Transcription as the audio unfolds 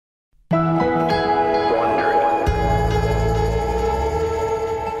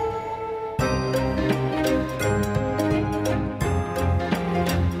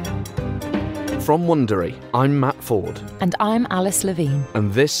From Wondery, I'm Matt Ford. And I'm Alice Levine.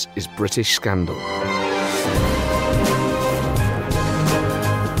 And this is British Scandal.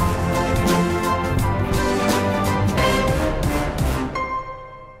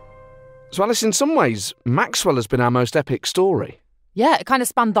 So Alice, in some ways, Maxwell has been our most epic story. Yeah, it kind of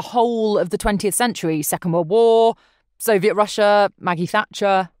spanned the whole of the 20th century. Second World War, Soviet Russia, Maggie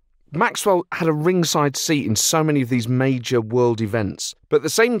Thatcher. Maxwell had a ringside seat in so many of these major world events. But at the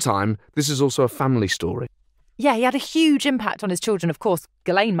same time, this is also a family story. Yeah, he had a huge impact on his children, of course.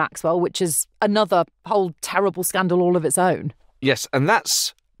 Ghislaine Maxwell, which is another whole terrible scandal all of its own. Yes, and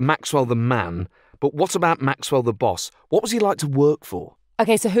that's Maxwell the man. But what about Maxwell the boss? What was he like to work for?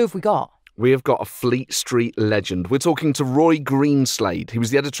 OK, so who have we got? We have got a Fleet Street legend. We're talking to Roy Greenslade. He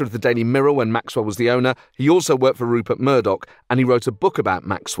was the editor of the Daily Mirror when Maxwell was the owner. He also worked for Rupert Murdoch, and he wrote a book about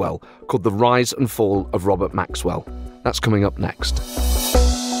Maxwell called The Rise and Fall of Robert Maxwell. That's coming up next.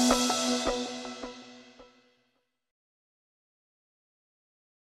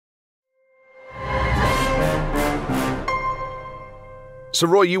 So,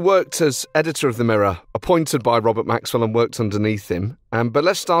 Roy, you worked as editor of The Mirror, appointed by Robert Maxwell and worked underneath him. But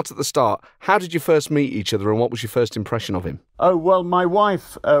let's start at the start. How did you first meet each other and what was your first impression of him? Oh, well, my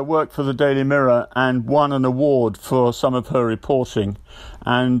wife worked for the Daily Mirror and won an award for some of her reporting.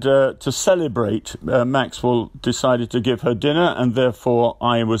 And to celebrate, Maxwell decided to give her dinner, and therefore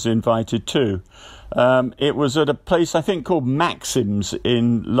I was invited too. It was at a place, I think, called Maxim's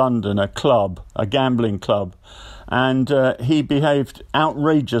in London, a club, a gambling club. And he behaved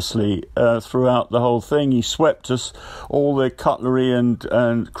outrageously throughout the whole thing. He swept us all the cutlery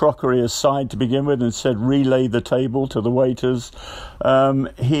and crockery aside to begin with and said, relay the table to the waiters.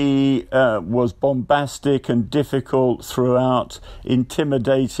 He was bombastic and difficult throughout,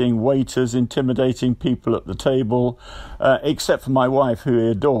 intimidating waiters, intimidating people at the table, except for my wife, who he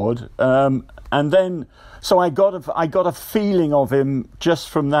adored. And then, so I got a feeling of him just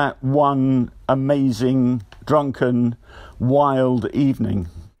from that one amazing, drunken, wild evening.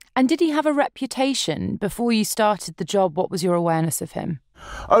 And did he have a reputation before you started the job? What was your awareness of him?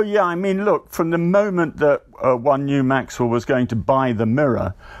 Oh, yeah, I mean, look, from the moment that one knew Maxwell was going to buy the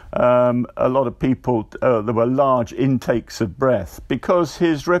Mirror, a lot of people, there were large intakes of breath because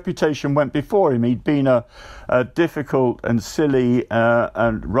his reputation went before him. He'd been a difficult and silly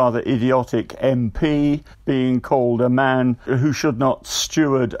and rather idiotic MP, being called a man who should not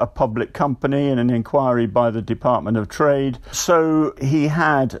steward a public company in an inquiry by the Department of Trade. So he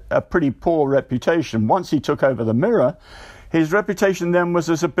had a pretty poor reputation. Once he took over the Mirror, his reputation then was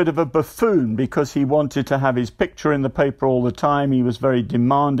as a bit of a buffoon because he wanted to have his picture in the paper all the time. He was very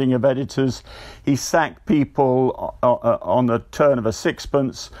demanding of editors. He sacked people on the turn of a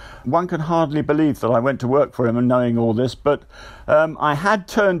sixpence. One can hardly believe that I went to work for him and knowing all this, but I had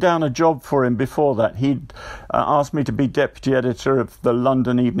turned down a job for him before that. He'd asked me to be deputy editor of the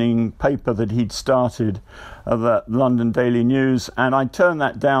London evening paper that he'd started, the London Daily News, and I turned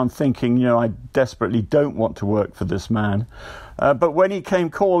that down thinking, I desperately don't want to work for this man. But when he came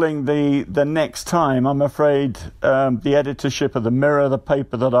calling the next time, I'm afraid the editorship of the Mirror, the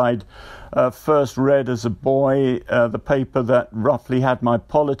paper that I'd first read as a boy, the paper that roughly had my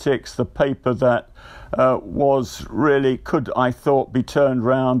politics, the paper that was really, I thought, be turned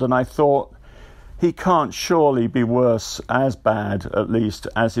round, and I thought, he can't surely be worse, as bad at least,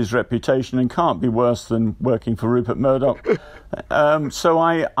 as his reputation, and can't be worse than working for Rupert Murdoch. So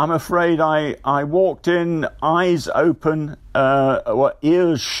I'm afraid I walked in, eyes open,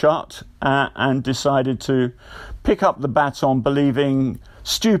 ears shut, and decided to pick up the baton, believing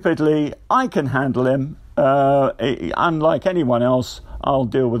stupidly, I can handle him. Unlike anyone else, I'll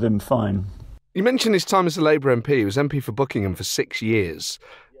deal with him fine. You mentioned his time as a Labour MP. He was MP for Buckingham for 6 years.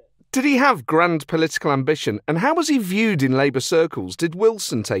 Did he have grand political ambition? And how was he viewed in Labour circles? Did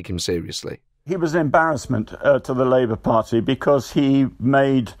Wilson take him seriously? He was an embarrassment to the Labour Party because he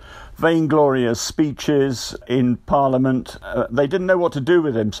made vainglorious speeches in Parliament. They didn't know what to do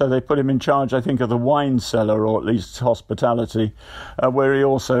with him, so they put him in charge, I think, of the wine cellar, or at least hospitality, where he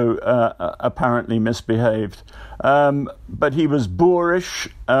also apparently misbehaved. But he was boorish.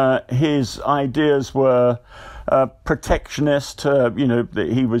 His ideas were protectionist.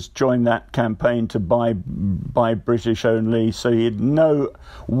 He was joined that campaign to buy British only, so he had no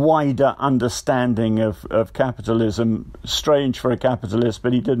wider understanding of capitalism. Strange for a capitalist,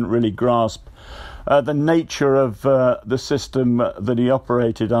 but he didn't really grasp the nature of the system that he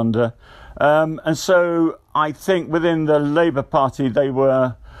operated under. And so I think within the Labour Party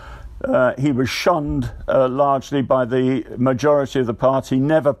he was shunned largely by the majority of the party,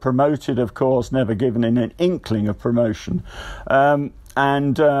 never promoted, of course, never given an inkling of promotion.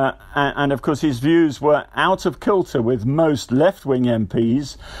 And of course his views were out of kilter with most left-wing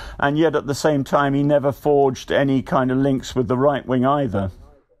MPs, and yet at the same time he never forged any kind of links with the right wing either.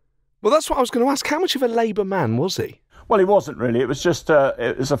 Well, that's what I was going to ask. How much of a Labour man was he? Well, he wasn't really. It was just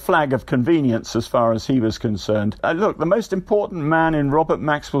it was a flag of convenience as far as he was concerned. Look, the most important man in Robert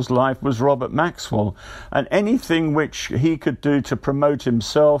Maxwell's life was Robert Maxwell, and anything which he could do to promote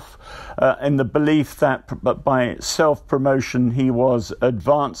himself in the belief that by self-promotion he was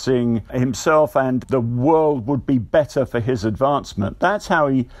advancing himself and the world would be better for his advancement. That's how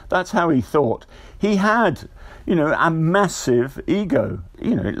he thought. He had, a massive ego.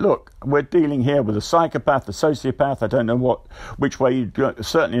 Look, we're dealing here with a psychopath, a sociopath, I don't know which way you'd go,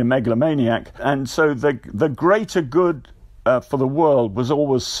 certainly a megalomaniac. And so the greater good for the world was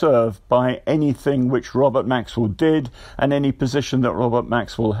always served by anything which Robert Maxwell did and any position that Robert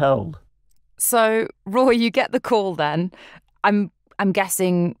Maxwell held. So, Roy, you get the call then. I'm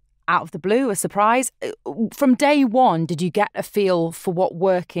guessing out of the blue, a surprise. From day one, did you get a feel for what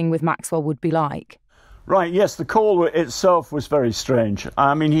working with Maxwell would be like? Right, yes, the call itself was very strange.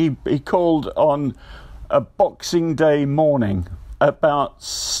 I mean, he called on a Boxing Day morning, about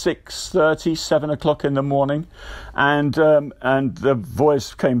 6:30, 7 o'clock in the morning, and the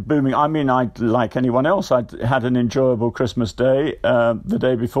voice came booming. I mean, like anyone else, I'd had an enjoyable Christmas day the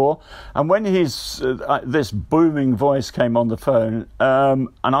day before, and when this booming voice came on the phone, and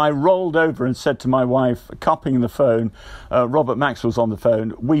I rolled over and said to my wife, cupping the phone, Robert Maxwell's on the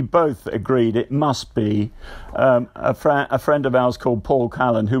phone, we both agreed it must be a friend of ours called Paul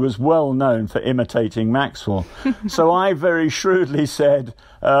Callan, who was well known for imitating Maxwell. So I very shrewdly said,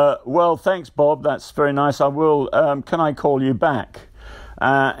 well, thanks, Bob, that's very nice, I will, can I call you back?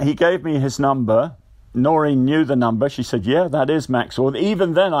 He gave me his number. Noreen knew the number. She said, yeah, that is Maxwell.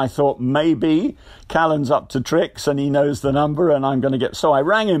 Even then I thought maybe Callan's up to tricks and he knows the number and I'm going to get... So I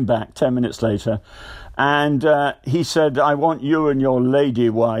rang him back 10 minutes later and he said, I want you and your lady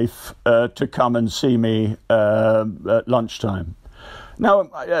wife to come and see me at lunchtime. Now,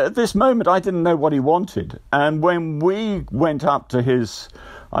 at this moment, I didn't know what he wanted. And when we went up to his,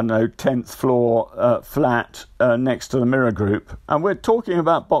 10th floor flat next to the Mirror Group, and we're talking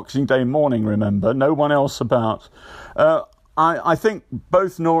about Boxing Day morning, remember, no one else about, I think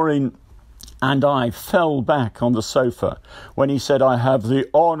both Noreen and I fell back on the sofa when he said, I have the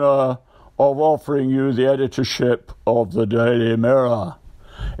honour of offering you the editorship of the Daily Mirror,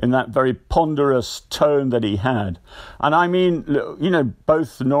 in that very ponderous tone that he had. And I mean,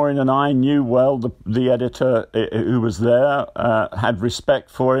 both Noreen and I knew well the editor who was there, had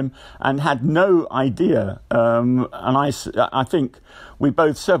respect for him, and had no idea. And I think we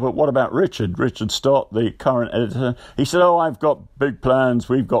both said, but what about Richard Stott, the current editor? He said, I've got big plans,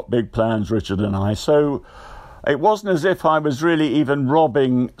 we've got big plans, Richard and I. So it wasn't as if I was really even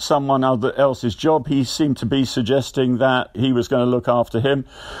robbing someone else's job. He seemed to be suggesting that he was going to look after him.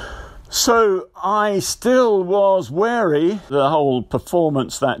 So I still was wary. The whole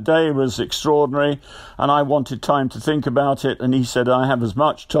performance that day was extraordinary, and I wanted time to think about it. And he said, I have as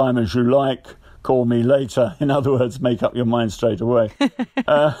much time as you like. Call me later. In other words, make up your mind straight away.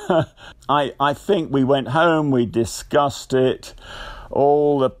 I think we went home, we discussed it,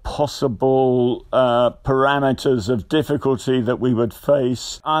 all the possible parameters of difficulty that we would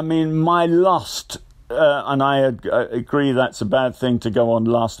face. I mean, my lust, and I agree that's a bad thing to go on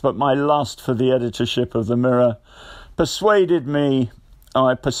lust, but my lust for the editorship of the Mirror persuaded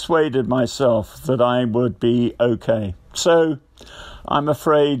myself that I would be okay. So I'm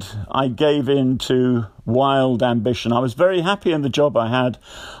afraid I gave in to wild ambition. I was very happy in the job I had.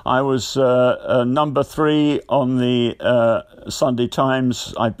 I was number 3 on the Sunday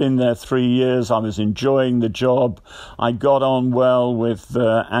Times. I'd been there 3 years. I was enjoying the job. I got on well with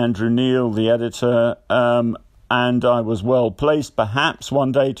Andrew Neil, the editor, and I was well placed, perhaps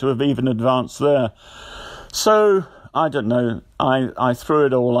one day, to have even advanced there. So, I don't know. I threw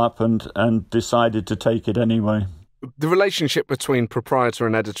it all up and decided to take it anyway. The relationship between proprietor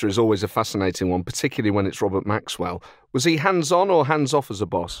and editor is always a fascinating one, particularly when it's Robert Maxwell. Was he hands-on or hands-off as a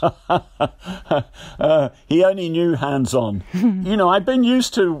boss? He only knew hands-on. I'd been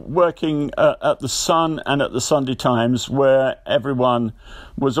used to working at The Sun and at the Sunday Times, where everyone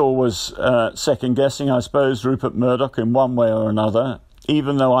was always second-guessing, I suppose, Rupert Murdoch in one way or another.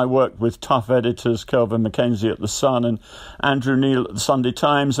 Even though I worked with tough editors, Kelvin Mackenzie at The Sun and Andrew Neil at the Sunday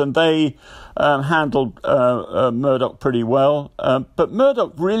Times, and they handled Murdoch pretty well. But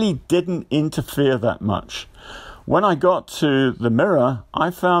Murdoch really didn't interfere that much. When I got to the Mirror, I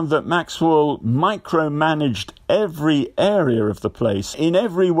found that Maxwell micromanaged every area of the place. In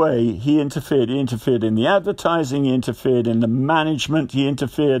every way, he interfered. He interfered in the advertising, he interfered in the management, he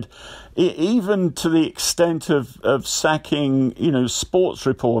interfered even to the extent of sacking, sports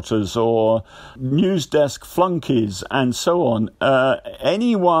reporters or news desk flunkies and so on.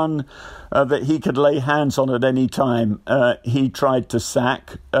 Anyone that he could lay hands on at any time, he tried to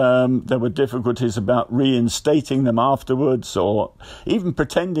sack. There were difficulties about reinstating them afterwards, or even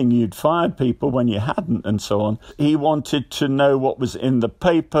pretending you'd fired people when you hadn't, and so on. He wanted to know what was in the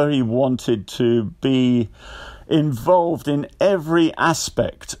paper. He wanted to be involved in every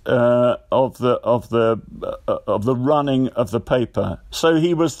aspect of the running of the paper. So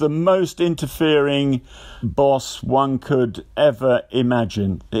he was the most interfering boss one could ever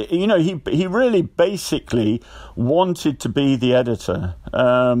imagine. He really basically wanted to be the editor,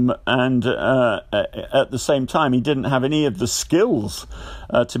 and at the same time he didn't have any of the skills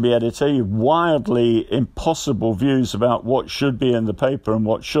to be editor. He had wildly impossible views about what should be in the paper and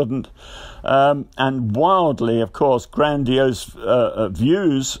what shouldn't. And wildly, of course, grandiose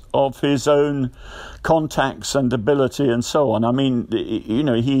views of his own contacts and ability and so on. I mean,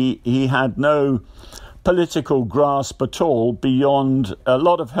 he had no political grasp at all, beyond a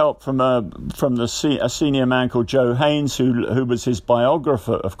lot of help from a senior man called Joe Haynes, who was his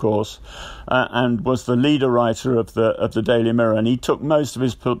biographer, of course, and was the leader writer of the Daily Mirror, and he took most of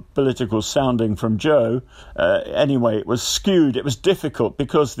his political sounding from Joe. Anyway, it was skewed. It was difficult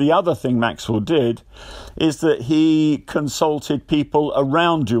because the other thing Maxwell did is that he consulted people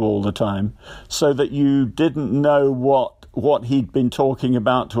around you all the time, so that you didn't know what he'd been talking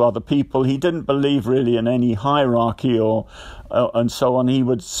about to other people. He didn't believe really in any hierarchy or and so on. He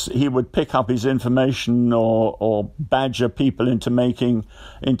would pick up his information or badger people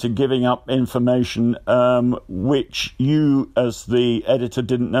into giving up information which you as the editor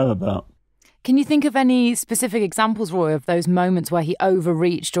didn't know about. Can you think of any specific examples, Roy, of those moments where he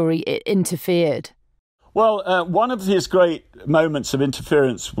overreached or he interfered? Well, one of his great moments of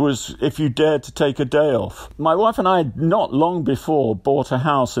interference was if you dared to take a day off. My wife and I had not long before bought a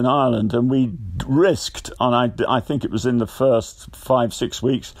house in Ireland, and we risked, and I think it was in the first 5-6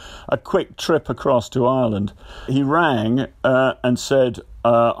 weeks, a quick trip across to Ireland. He rang and said,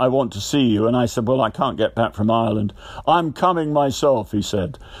 I want to see you. And I said, well, I can't get back from Ireland. I'm coming myself, he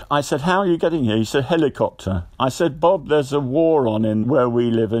said. I said, how are you getting here? He said, helicopter. I said, Bob, there's a war on in where we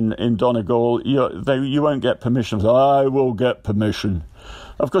live in Donegal. You won't get permission. I will get permission.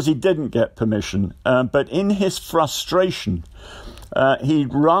 Of course, he didn't get permission. But in his frustration, he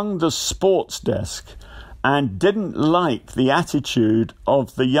rung the sports desk and didn't like the attitude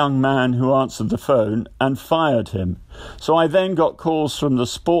of the young man who answered the phone and fired him. So I then got calls from the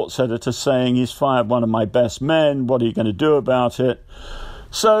sports editor saying he's fired one of my best men. What are you going to do about it?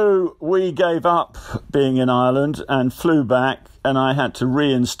 So we gave up being in Ireland and flew back, and I had to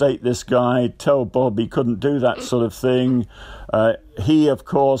reinstate this guy, tell Bob he couldn't do that sort of thing. He, of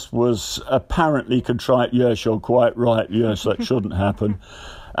course, was apparently contrite. Yes, you're quite right. Yes, that shouldn't happen.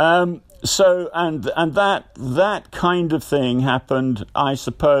 So that kind of thing happened, I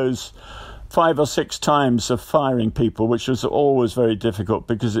suppose, 5 or 6 times of firing people, which was always very difficult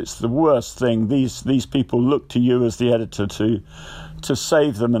because it's the worst thing. These people look to you as the editor to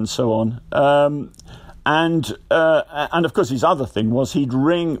save them and so on. And of course, his other thing was he'd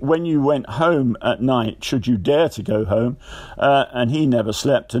ring when you went home at night, should you dare to go home, and he never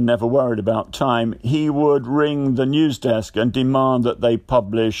slept and never worried about time. He would ring the news desk and demand that they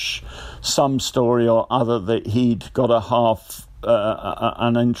publish some story or other that he'd got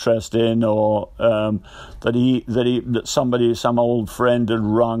an interest in, or that some old friend had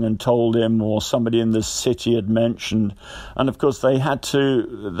rung and told him, or somebody in the city had mentioned. And of course they had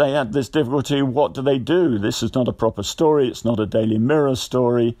this difficulty. What do they do? This is not a proper story. It's not a Daily Mirror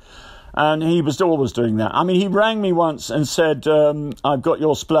story. And he was always doing that. I mean, he rang me once and said, I've got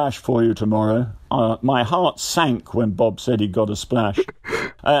your splash for you tomorrow. My heart sank when Bob said he got a splash.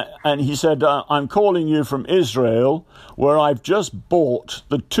 And he said, I'm calling you from Israel, where I've just bought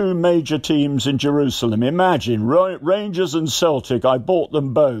the 2 major teams in Jerusalem. Imagine, Rangers and Celtic. I bought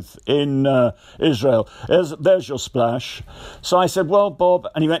them both in Israel. There's your splash. So I said, well, Bob,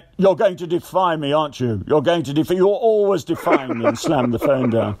 and he went, you're going to defy me, aren't you? You're always defying me, and slammed the phone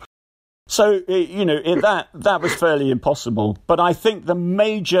down. So, that was fairly impossible. But I think the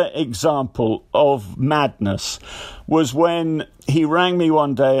major example of madness was when he rang me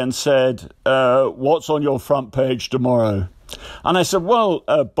one day and said, what's on your front page tomorrow? And I said, well,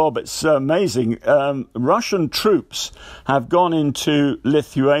 Bob, it's amazing. Russian troops have gone into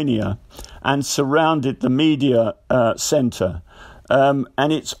Lithuania and surrounded the media centre.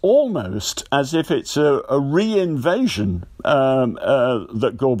 And it's almost as if it's a re-invasion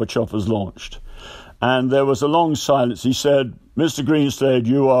that Gorbachev has launched. And there was a long silence. He said, "Mr. Greenslade,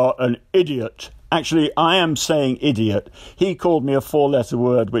 you are an idiot." Actually, I am saying idiot. He called me a four-letter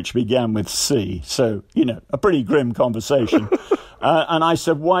word which began with C. So, a pretty grim conversation. And I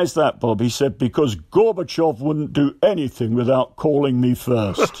said, "Why is that, Bob?" He said, "Because Gorbachev wouldn't do anything without calling me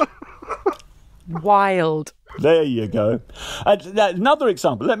first." Wild. There you go. Another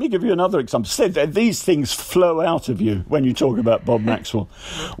example. Let me give you another example. These things flow out of you when you talk about Bob Maxwell.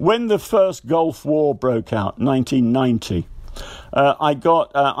 When the first Gulf War broke out, 1990,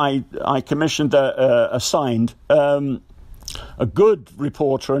 I commissioned, assigned a good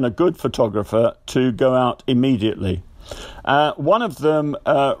reporter and a good photographer to go out immediately. One of them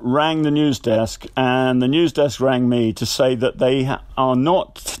rang the news desk, and the news desk rang me to say that they are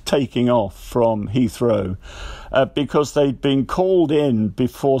not taking off from Heathrow because they'd been called in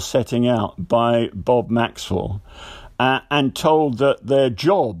before setting out by Bob Maxwell and told that their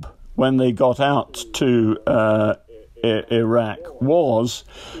job when they got out to Iraq was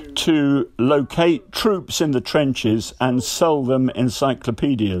to locate troops in the trenches and sell them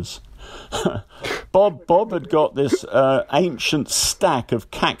encyclopedias. Bob had got this ancient stack of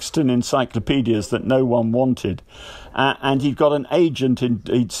Caxton encyclopedias that no one wanted, and he'd got an agent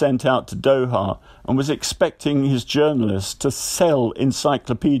he'd sent out to Doha and was expecting his journalists to sell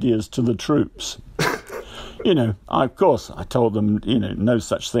encyclopedias to the troops. Of course, I told them, no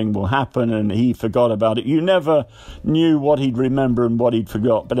such thing will happen, and he forgot about it. You never knew what he'd remember and what he'd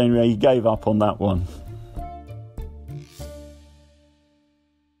forgot, but anyway, he gave up on that one.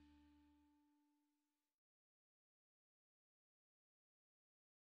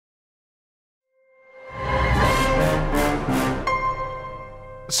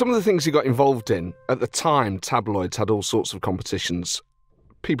 Some of the things he got involved in, at the time, tabloids had all sorts of competitions.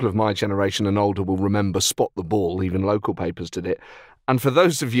 People of my generation and older will remember Spot the Ball, even local papers did it. And for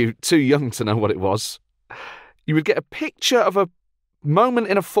those of you too young to know what it was, you would get a picture of a moment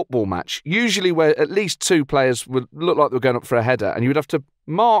in a football match, usually where at least two players would look like they were going up for a header, and you would have to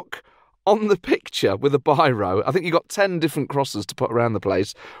mark on the picture with a biro. I think you got 10 different crosses to put around the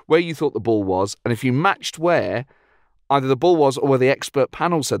place where you thought the ball was, and if you matched where either the ball was or where the expert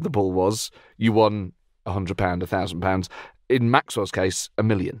panel said the ball was, you won £100, £1,000. In Maxwell's case, £1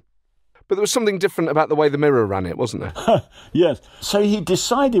 million. But there was something different about the way the Mirror ran it, wasn't there? Yes. So he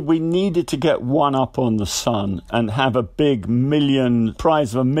decided we needed to get one up on the Sun and have a big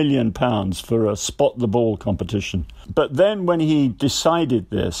prize of £1 million for a Spot the Ball competition. But then when he decided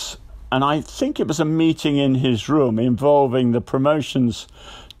this, and I think it was a meeting in his room involving the promotions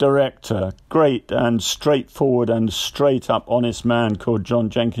director, great and straightforward and straight up honest man called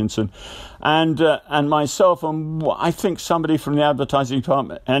John Jenkinson, and myself, and I think somebody from the advertising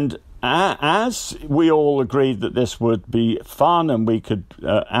department. And as we all agreed that this would be fun and we could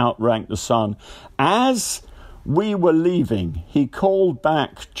outrank the Sun, as we were leaving, he called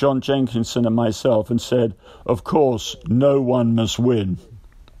back John Jenkinson and myself and said, "Of course, no one must win."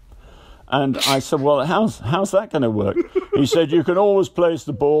 And I said, "Well, how's that going to work?" He said, "You can always place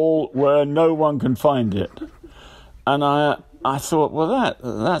the ball where no one can find it." And I thought, well,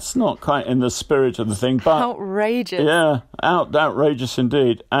 that's not quite in the spirit of the thing. But outrageous. Yeah, outrageous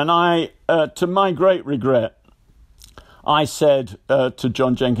indeed. And I, to my great regret, I said to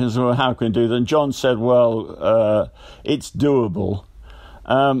John Jenkins, "Well, how can we do that?" And John said, "Well, it's doable."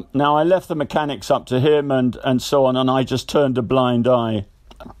 Now, I left the mechanics up to him and so on, and I just turned a blind eye.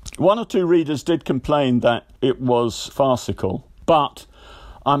 One or two readers did complain that it was farcical, but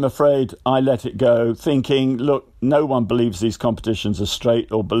I'm afraid I let it go, thinking, look, no one believes these competitions are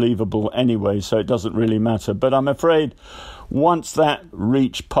straight or believable anyway, so it doesn't really matter. But I'm afraid once that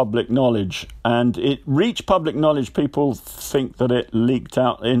reached public knowledge, and it reached public knowledge, people think that it leaked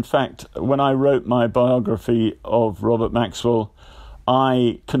out. In fact, when I wrote my biography of Robert Maxwell,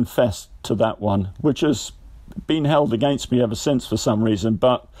 I confessed to that one, which has been held against me ever since for some reason,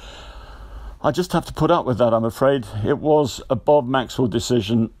 but I just have to put up with that, I'm afraid. It was a Bob Maxwell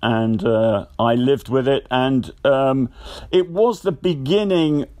decision, and I lived with it, and it was the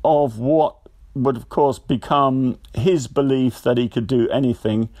beginning of what would, of course, become his belief that he could do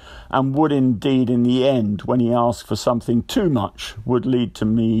anything, and would indeed, in the end, when he asked for something too much, would lead to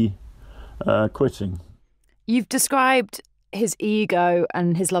me quitting. You've described his ego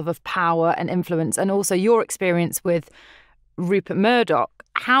and his love of power and influence, and also your experience with Rupert Murdoch.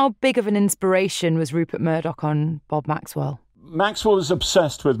 How big of an inspiration was Rupert Murdoch on Bob Maxwell? Maxwell is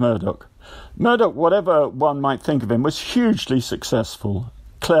obsessed with Murdoch. Murdoch, whatever one might think of him, was hugely successful,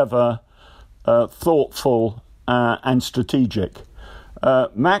 clever, thoughtful, and strategic.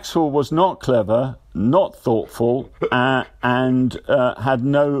 Maxwell was not clever, not thoughtful, and had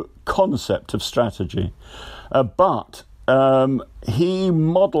no concept of strategy. But he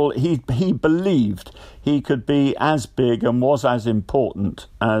believed he could be as big and was as important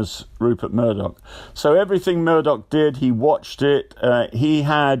as Rupert Murdoch. So everything Murdoch did, he watched it. He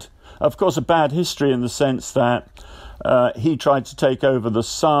had, of course, a bad history in the sense that he tried to take over the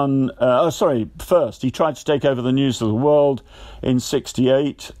Sun. First, he tried to take over the News of the World in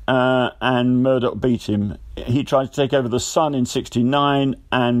 1968, and Murdoch beat him. He tried to take over the Sun in 1969,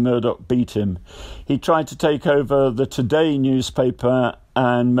 and Murdoch beat him. He tried to take over the Today newspaper,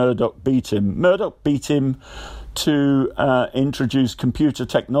 and Murdoch beat him. Murdoch beat him to introduce computer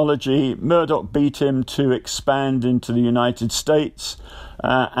technology. Murdoch beat him to expand into the United States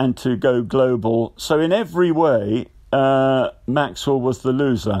and to go global. So in every way, Maxwell was the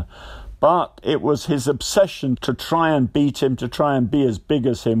loser. But it was his obsession to try and beat him, to try and be as big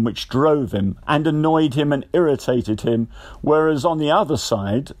as him, which drove him and annoyed him and irritated him. Whereas on the other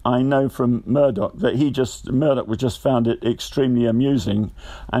side, I know from Murdoch that Murdoch just found it extremely amusing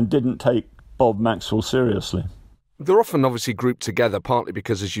and didn't take Bob Maxwell seriously. They're often obviously grouped together, partly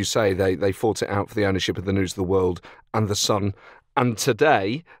because, as you say, they fought it out for the ownership of the News of the World and the Sun. And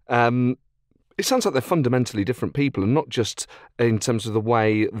today, it sounds like they're fundamentally different people, and not just in terms of the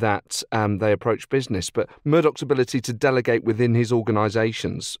way that they approach business, but Murdoch's ability to delegate within his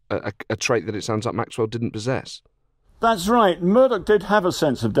organisations, a trait that it sounds like Maxwell didn't possess. That's right. Murdoch did have a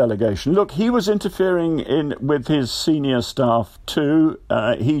sense of delegation. Look, he was interfering with his senior staff too.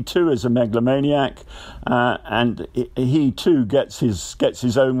 He too is a megalomaniac, and he too gets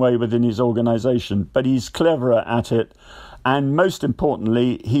his own way within his organisation. But he's cleverer at it, and most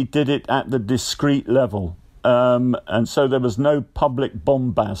importantly, he did it at the discreet level. And so there was no public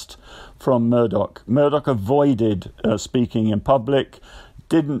bombast from Murdoch. Murdoch avoided speaking in public,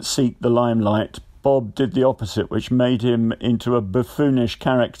 didn't seek the limelight. Bob did the opposite, which made him into a buffoonish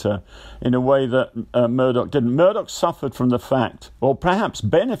character in a way that Murdoch didn't. Murdoch suffered from the fact, or perhaps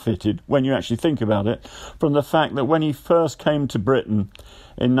benefited, when you actually think about it, from the fact that when he first came to Britain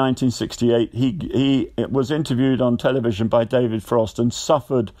in 1968, he was interviewed on television by David Frost and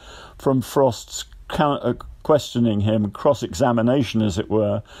suffered from Frost's questioning him, cross-examination as it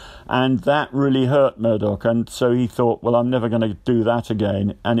were, and that really hurt Murdoch, and so he thought, well, I'm never going to do that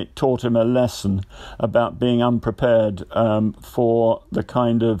again, and it taught him a lesson about being unprepared for the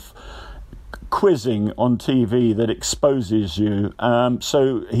kind of quizzing on TV that exposes you.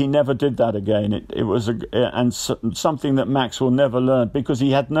 So he never did that again. It was something that Maxwell never learned, because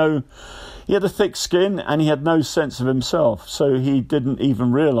he had a thick skin and he had no sense of himself, so he didn't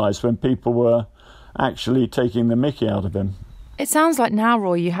even realise when people were actually taking the mickey out of him. It sounds like now,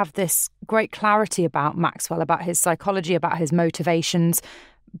 Roy, you have this great clarity about Maxwell, about his psychology, about his motivations.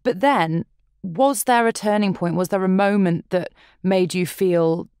 But then, was there a turning point? Was there a moment that made you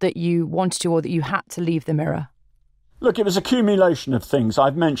feel that you wanted to, or that you had to leave the Mirror? Look, it was accumulation of things.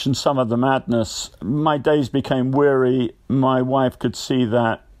 I've mentioned some of the madness. My days became weary. My wife could see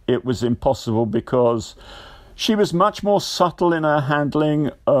that it was impossible, because she was much more subtle in her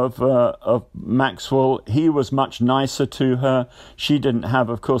handling of Maxwell. He was much nicer to her. She didn't have,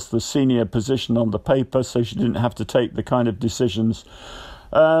 of course, the senior position on the paper, so she didn't have to take the kind of decisions.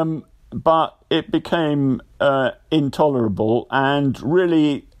 But it became intolerable, and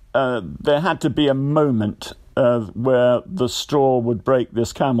really there had to be a moment where the straw would break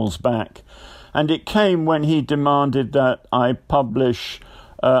this camel's back. And it came when he demanded that I publish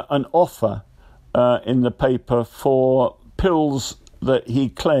an offer in the paper for pills that he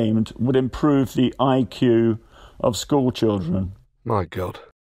claimed would improve the IQ of school children. My God.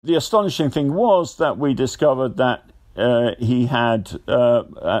 The astonishing thing was that we discovered that he had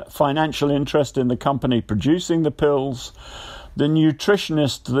financial interest in the company producing the pills. The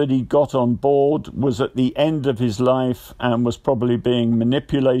nutritionist that he got on board was at the end of his life and was probably being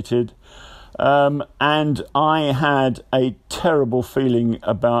manipulated. And I had a terrible feeling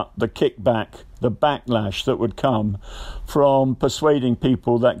about the kickback, the backlash that would come from persuading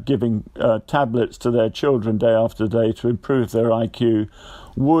people that giving tablets to their children day after day to improve their IQ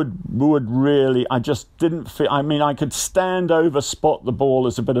would really, I just didn't feel, I mean, I could stand over Spot the Ball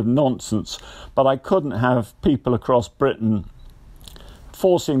as a bit of nonsense, but I couldn't have people across Britain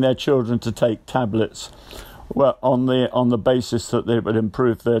forcing their children to take tablets on the basis that they would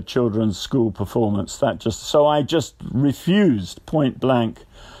improve their children's school performance. So I just refused point blank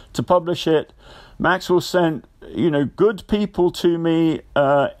to publish it. Maxwell sent, good people to me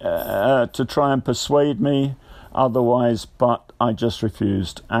to try and persuade me otherwise, but I just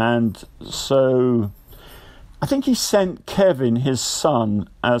refused. And so I think he sent Kevin, his son,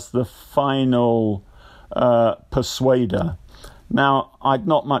 as the final persuader. Now, I'd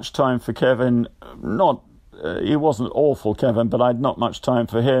not much time for Kevin. He wasn't awful, Kevin, but I'd not much time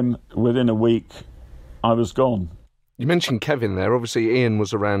for him. Within a week, I was gone. You mentioned Kevin there. Obviously, Ian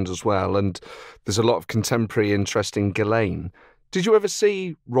was around as well, and there's a lot of contemporary interest in Ghislaine. Did you ever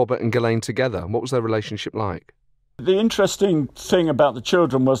see Robert and Ghislaine together? What was their relationship like? The interesting thing about the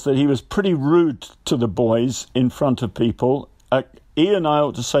children was that he was pretty rude to the boys in front of people. Ian, I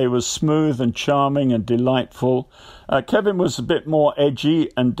ought to say, was smooth and charming and delightful. Kevin was a bit more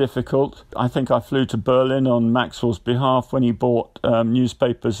edgy and difficult. I think I flew to Berlin on Maxwell's behalf when he bought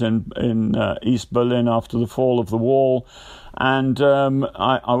newspapers in East Berlin after the fall of the wall. And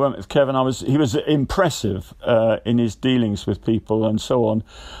I went with Kevin. He was impressive in his dealings with people and so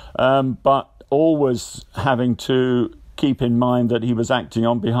on, but always having to keep in mind that he was acting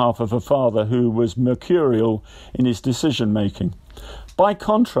on behalf of a father who was mercurial in his decision-making. By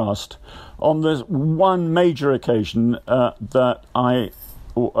contrast, on the one major occasion that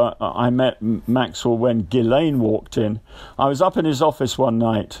I met Maxwell when Ghislaine walked in, I was up in his office one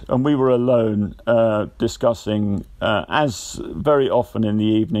night and we were alone discussing, as very often in the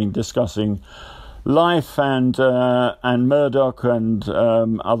evening, discussing life and Murdoch and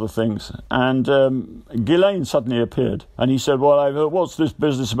other things. And Ghislaine suddenly appeared and he said, well, I've heard, what's this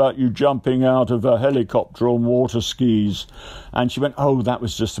business about you jumping out of a helicopter on water skis? And she went, oh, that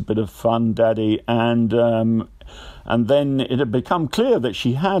was just a bit of fun, Daddy. And then it had become clear that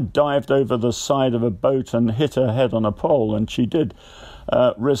she had dived over the side of a boat and hit her head on a pole, and she did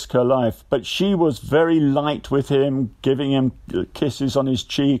risk her life. But she was very light with him, giving him kisses on his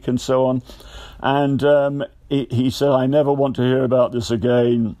cheek and so on. And he said, I never want to hear about this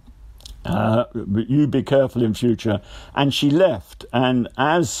again. You be careful in future. And she left. And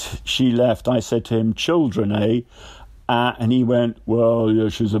as she left, I said to him, children, eh? And he went, well, yeah,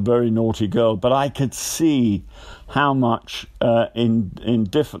 she's a very naughty girl. But I could see how much in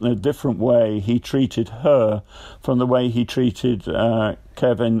a different way he treated her from the way he treated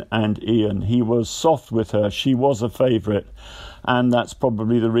Kevin and Ian. He was soft with her. She was a favourite. And that's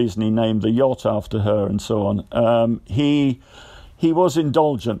probably the reason he named the yacht after her and so on. He was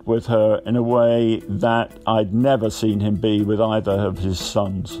indulgent with her in a way that I'd never seen him be with either of his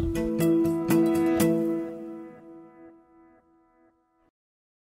sons.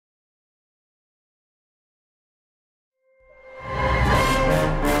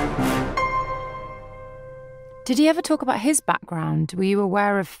 Did he ever talk about his background? Were you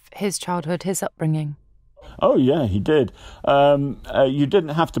aware of his childhood, his upbringing? Oh, yeah, he did. You didn't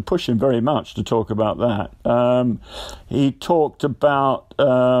have to push him very much to talk about that. He talked about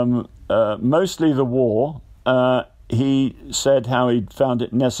mostly the war. He said how he'd found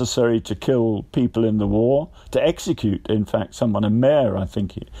it necessary to kill people in the war, to execute, in fact, someone, a mayor, I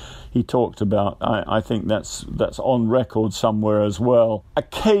think he talked about. I think that's on record somewhere as well.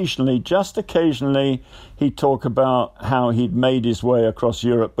 Occasionally, just occasionally, he'd talk about how he'd made his way across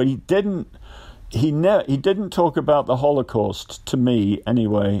Europe, but he didn't talk about the Holocaust, to me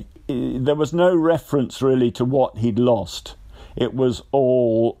anyway. There was no reference really to what he'd lost. It was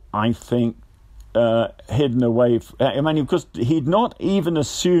all, I think, hidden away. Because he'd not even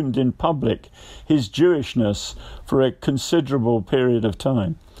assumed in public his Jewishness for a considerable period of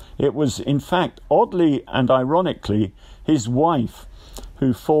time. It was, in fact, oddly and ironically, his wife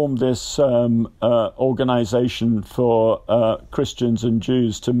who formed this organization for Christians and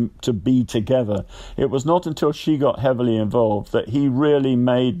Jews to be together. It was not until she got heavily involved that he really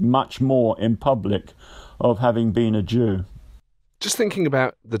made much more in public of having been a Jew. Just thinking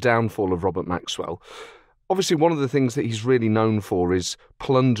about the downfall of Robert Maxwell, obviously one of the things that he's really known for is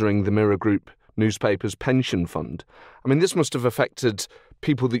plundering the Mirror Group newspaper's pension fund. I mean, this must have affected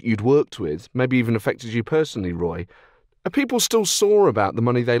people that you'd worked with, maybe even affected you personally, Roy. Are people still sore about the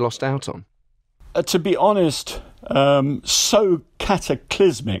money they lost out on? To be honest, so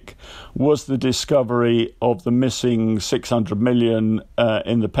cataclysmic was the discovery of the missing 600 million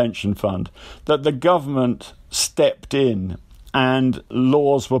in the pension fund that the government stepped in and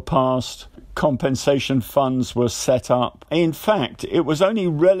laws were passed, compensation funds were set up. In fact, it was only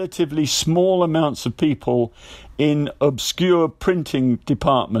relatively small amounts of people in obscure printing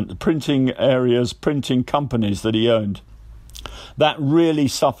areas, printing companies that he owned, that really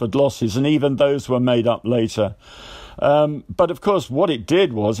suffered losses, and even those were made up later. But of course, what it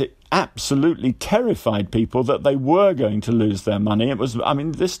did was it absolutely terrified people that they were going to lose their money.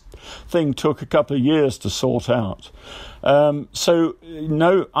 This thing took a couple of years to sort out. So,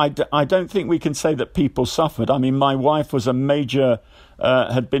 no, I don't think we can say that people suffered. I mean, my wife was a major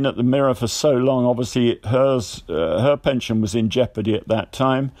had been at the Mirror for so long. Obviously, her pension was in jeopardy at that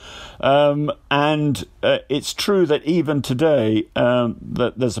time. And it's true that even today,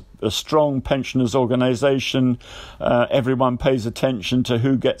 that there's a strong pensioners' organisation. Everyone pays attention to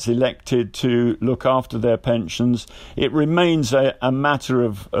who gets elected to look after their pensions. It remains a matter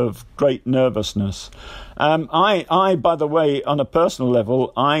of great nervousness. I, by the way, on a personal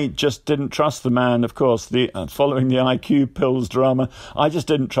level, I just didn't trust the man. Of course, following the IQ pills drama, I just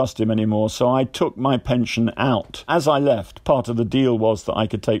didn't trust him anymore. So I took my pension out. As I left, part of the deal was that I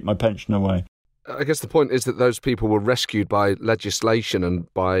could take my pension away. I guess the point is that those people were rescued by legislation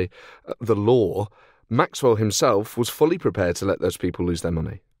and by the law. Maxwell himself was fully prepared to let those people lose their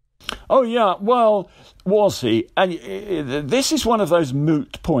money. Oh, yeah, well, was he? And this is one of those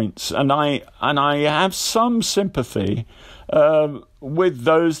moot points, and I have some sympathy with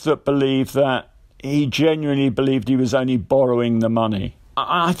those that believe that he genuinely believed he was only borrowing the money.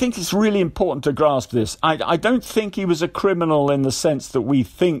 I think it's really important to grasp this. I don't think he was a criminal in the sense that we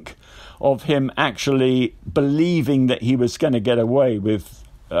think of him actually believing that he was going to get away with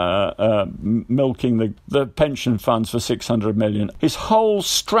milking the pension funds for 600 million. His whole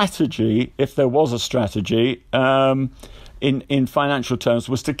strategy, if there was a strategy, in financial terms,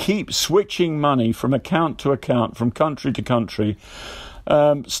 was to keep switching money from account to account, from country to country,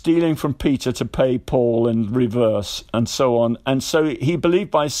 stealing from Peter to pay Paul in reverse, and so on. And so he believed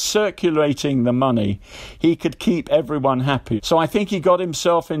by circulating the money, he could keep everyone happy. So I think he got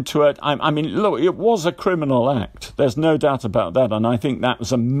himself into it. I mean, look, it was a criminal act. There's no doubt about that. And I think that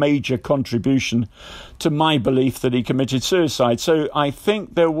was a major contribution to my belief that he committed suicide. So I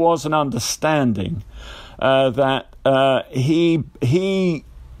think there was an understanding that he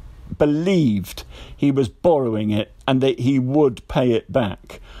believed he was borrowing it and that he would pay it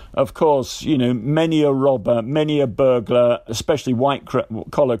back. Of course, many a robber, many a burglar, especially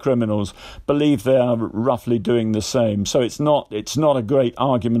white-collar criminals, believe they are roughly doing the same. So it's not a great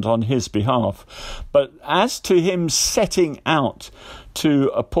argument on his behalf. But as to him setting out to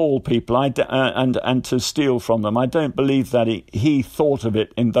appall people and to steal from them, I don't believe that he thought of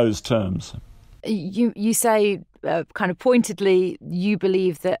it in those terms. You say kind of pointedly you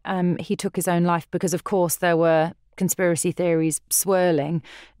believe that he took his own life because, of course, there were conspiracy theories swirling.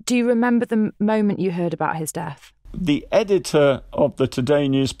 Do you remember the moment you heard about his death? The editor of the Today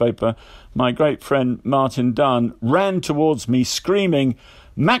newspaper, my great friend Martin Dunn, ran towards me screaming,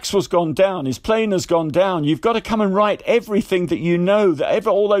 "Maxwell's gone down. His plane has gone down. You've got to come and write everything that you know,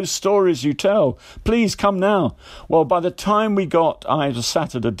 all those stories you tell. Please come now." Well, by the time I was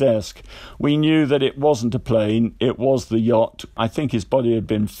sat at a desk, we knew that it wasn't a plane. It was the yacht. I think his body had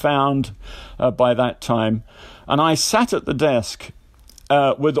been found by that time. And I sat at the desk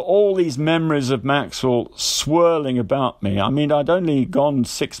with all these memories of Maxwell swirling about me. I mean, I'd only gone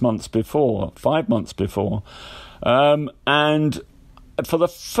 5 months before. And for the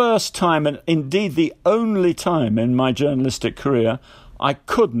first time, and indeed the only time in my journalistic career, I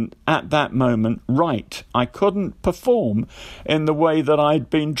couldn't, at that moment, write. I couldn't perform in the way that I'd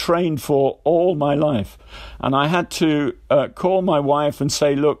been trained for all my life. And I had to call my wife and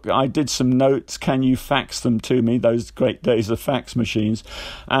say, "Look, I did some notes. Can you fax them to me?" Those great days of fax machines.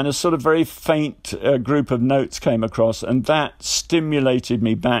 And a sort of very faint group of notes came across, and that stimulated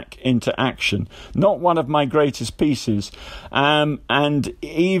me back into action. Not one of my greatest pieces. And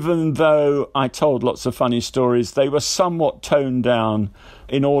even though I told lots of funny stories, they were somewhat toned down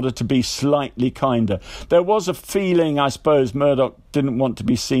in order to be slightly kinder. There was a feeling, I suppose, Murdoch didn't want to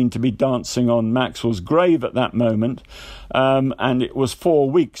be seen to be dancing on Maxwell's grave at that moment, and it was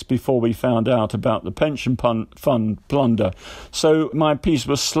 4 weeks before we found out about the pension fund plunder. So my piece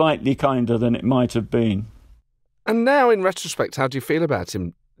was slightly kinder than it might have been. And now, in retrospect, how do you feel about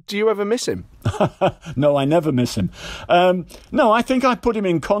him? Do you ever miss him? No, I never miss him. No, I think I put him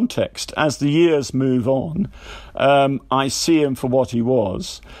in context. As the years move on, I see him for what he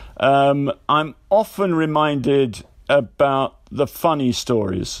was. I'm often reminded about the funny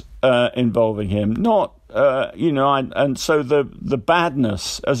stories involving him, not, and so the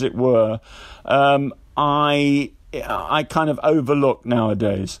badness, as it were, I kind of overlook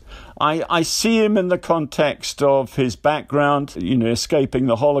nowadays. I see him in the context of his background, escaping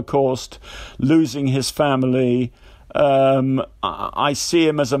the Holocaust, losing his family. I see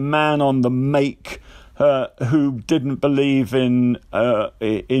him as a man on the make who didn't believe in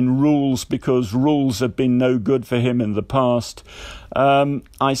rules because rules have been no good for him in the past.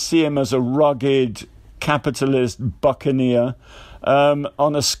 I see him as a rugged capitalist buccaneer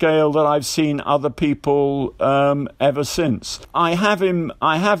on a scale that I've seen other people ever since. I have him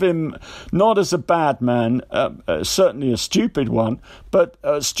not as a bad man, certainly a stupid one, but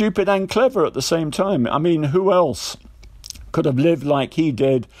stupid and clever at the same time. I mean, who else could have lived like he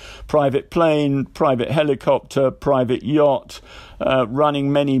did? Private plane, private helicopter, private yacht,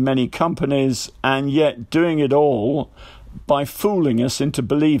 running many, many companies, and yet doing it all by fooling us into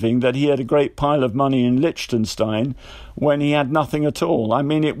believing that he had a great pile of money in Liechtenstein when he had nothing at all. I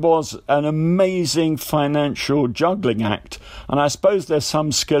mean, it was an amazing financial juggling act, and I suppose there's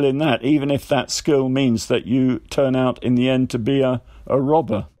some skill in that, even if that skill means that you turn out in the end to be a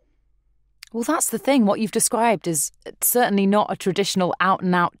robber. Well, that's the thing. What you've described is certainly not a traditional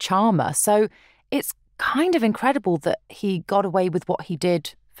out-and-out charmer, so it's kind of incredible that he got away with what he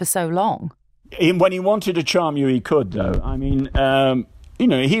did for so long. When he wanted to charm you, he could, though. I mean,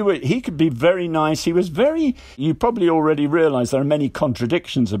 he could be very nice. He was very... You probably already realise there are many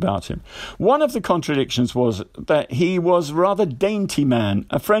contradictions about him. One of the contradictions was that he was a rather dainty man.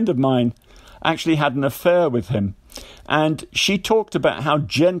 A friend of mine actually had an affair with him, and she talked about how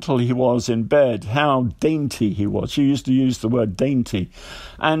gentle he was in bed, how dainty he was. She used to use the word dainty.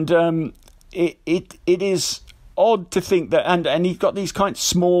 And it is odd to think that, and he's got these kind of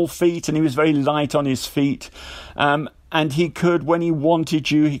small feet, and he was very light on his feet, and he could, when he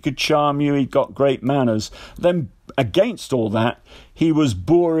wanted you, he could charm you. He'd got great manners. Then against all that, he was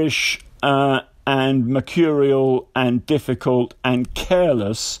boorish and mercurial and difficult and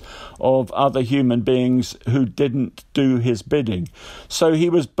careless of other human beings who didn't do his bidding. So he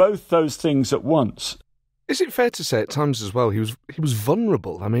was both those things at once. Is it fair to say at times as well he was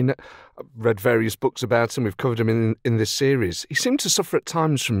vulnerable? I mean, I've read various books about him. We've covered him in this series. He seemed to suffer at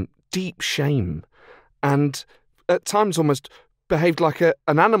times from deep shame, and at times almost behaved like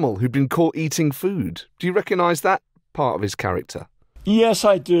an animal who'd been caught eating food. Do you recognise that part of his character? Yes,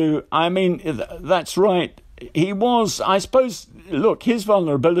 I do. I mean, that's right. He was, I suppose, look, his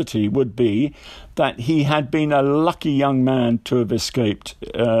vulnerability would be that he had been a lucky young man to have escaped,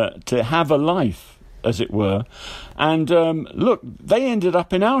 to have a life, as it were. And look, they ended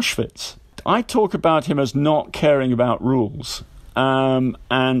up in Auschwitz. I talk about him as not caring about rules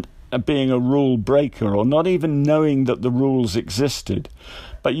and being a rule breaker, or not even knowing that the rules existed.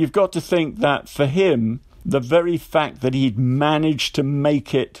 But you've got to think that for him, the very fact that he'd managed to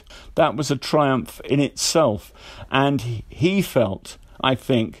make it, that was a triumph in itself. And he felt, I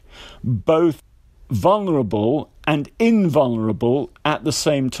think, both vulnerable and invulnerable at the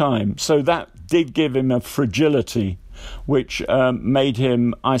same time. So that did give him a fragility, which made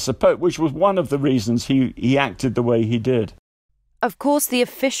him, I suppose, which was one of the reasons he acted the way he did. Of course, the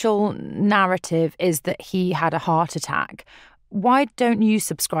official narrative is that he had a heart attack. Why don't you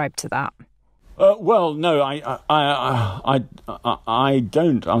subscribe to that? Well, no, I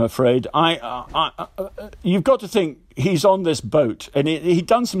don't, I'm afraid. You've got to think, he's on this boat, and he'd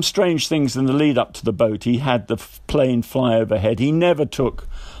done some strange things in the lead up to the boat. He had the plane fly overhead. He never took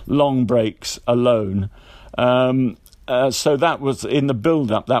long breaks alone. So that was, in the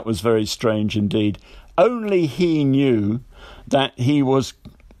build-up, that was very strange indeed. Only he knew that he was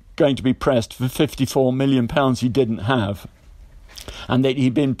going to be pressed for £54 million he didn't have, and that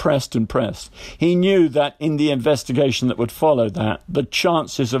he'd been pressed and pressed. He knew that in the investigation that would follow that, the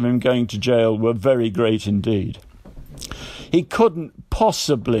chances of him going to jail were very great indeed. He couldn't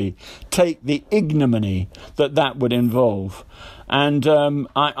possibly take the ignominy that would involve. And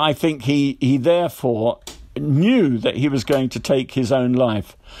I think he therefore knew that he was going to take his own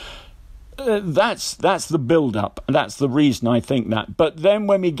life. That's the build-up. That's the reason I think that. But then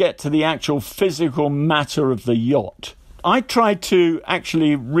when we get to the actual physical matter of the yacht, I tried to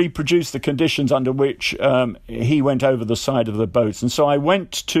actually reproduce the conditions under which he went over the side of the boat. And so I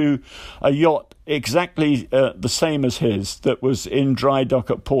went to a yacht exactly the same as his that was in dry dock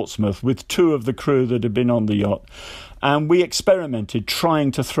at Portsmouth with two of the crew that had been on the yacht. And we experimented, trying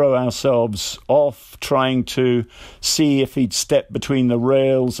to throw ourselves off, trying to see if he'd step between the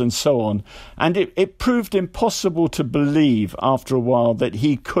rails and so on. And it proved impossible to believe after a while that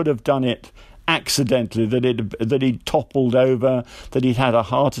he could have done it accidentally, that he'd toppled over, that he'd had a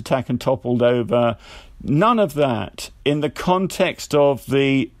heart attack and toppled over. None of that, in the context of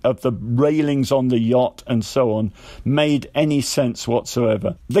the railings on the yacht and so on, made any sense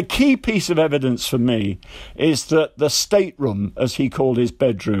whatsoever. The key piece of evidence for me is that the stateroom, as he called his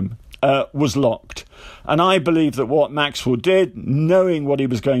bedroom, was locked. And I believe that what Maxwell did, knowing what he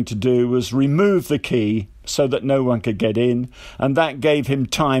was going to do, was remove the key so that no one could get in, and that gave him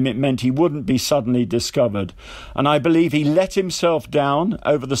time. It meant he wouldn't be suddenly discovered. And I believe he let himself down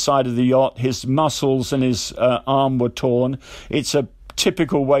over the side of the yacht. His muscles and his arm were torn. It's a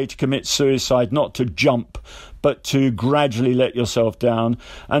typical way to commit suicide, not to jump, but to gradually let yourself down.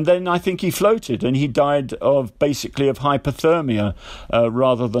 And then I think he floated, and he died of hypothermia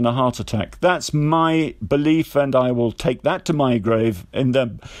rather than a heart attack. That's my belief, and I will take that to my grave in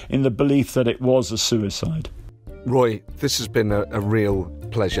the belief that it was a suicide. Roy, this has been a real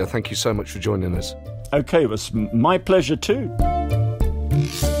pleasure. Thank you so much for joining us. Okay, it was my pleasure too.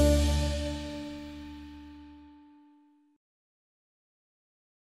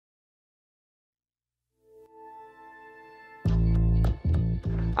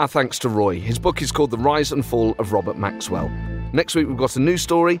 Our thanks to Roy. His book is called The Rise and Fall of Robert Maxwell. Next week we've got a new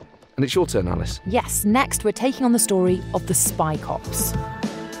story, and it's your turn, Alice. Yes, next we're taking on the story of the Spy Cops.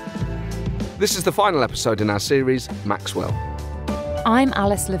 This is the final episode in our series, Maxwell. I'm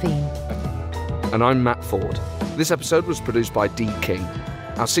Alice Levine. And I'm Matt Ford. This episode was produced by Dee King.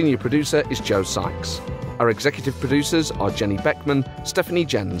 Our senior producer is Joe Sykes. Our executive producers are Jenny Beckman, Stephanie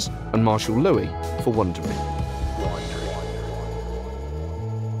Jens, and Marshall Louis for Wondery.